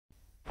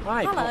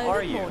Hi, Hello, how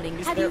are good you? morning.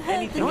 Is Have there you heard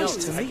anything the else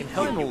news? I can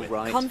help you with?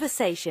 Right.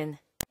 Conversation.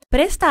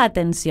 Presta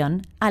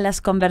atención a las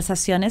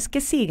conversaciones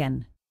que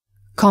siguen.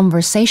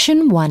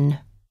 Conversation 1.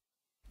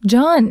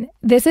 John,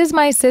 this is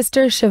my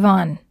sister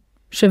Siobhan.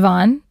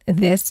 Siobhan,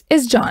 this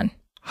is John.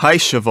 Hi,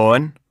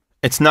 Siobhan.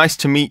 It's nice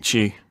to meet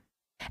you.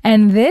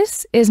 And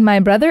this is my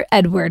brother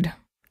Edward.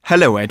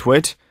 Hello,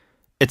 Edward.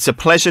 It's a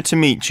pleasure to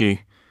meet you.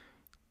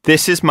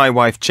 This is my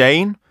wife,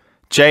 Jane.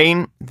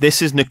 Jane,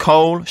 this is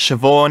Nicole,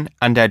 Siobhan,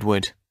 and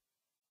Edward.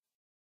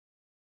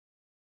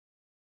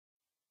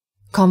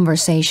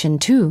 Conversation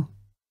 2.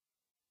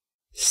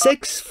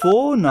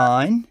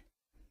 649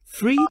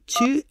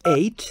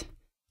 328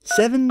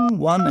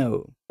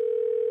 710.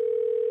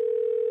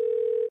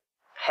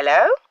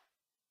 Hello?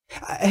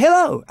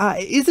 Hello,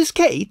 is this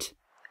Kate?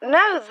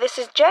 No, this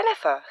is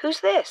Jennifer.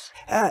 Who's this?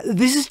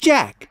 This is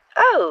Jack.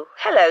 Oh,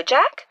 hello,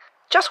 Jack.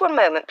 Just one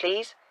moment,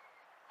 please.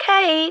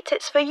 Kate,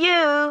 it's for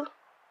you.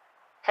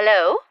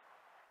 Hello?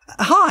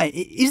 Hi,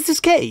 is this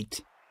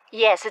Kate?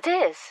 Yes, it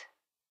is.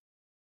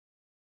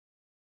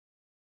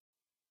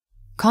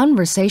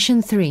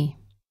 Conversation 3.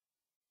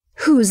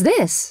 Who's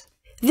this?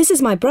 This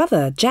is my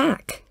brother,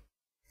 Jack.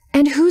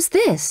 And who's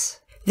this?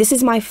 This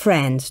is my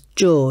friend,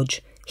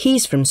 George.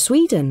 He's from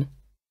Sweden.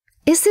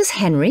 Is this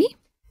Henry?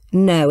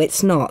 No,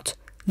 it's not.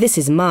 This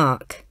is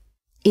Mark.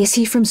 Is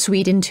he from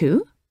Sweden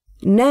too?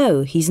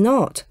 No, he's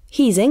not.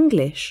 He's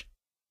English.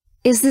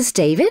 Is this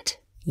David?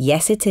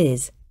 Yes, it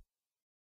is.